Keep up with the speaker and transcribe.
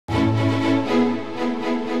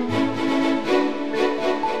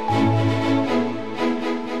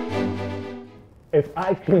if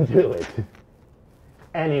I can do it,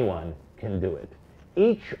 anyone can do it.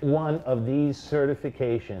 Each one of these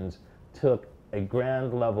certifications took a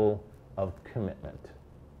grand level of commitment.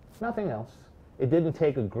 Nothing else. It didn't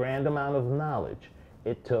take a grand amount of knowledge.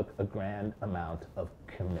 It took a grand amount of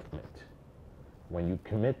commitment. When you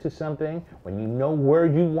commit to something, when you know where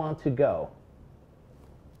you want to go,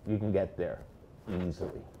 you can get there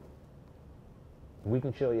easily. We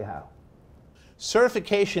can show you how.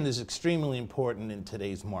 Certification is extremely important in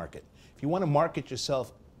today's market. If you want to market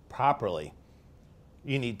yourself properly,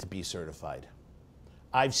 you need to be certified.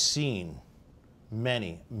 I've seen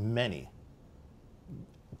many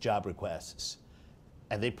job requests,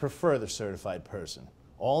 and they prefer the certified person.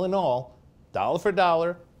 All in all, dollar for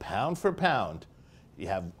dollar, pound for pound, you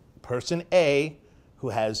have person A who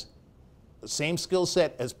has the same skill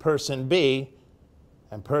set as person B,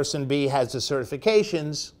 and person B has the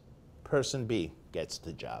certifications, person B gets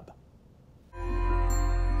the job.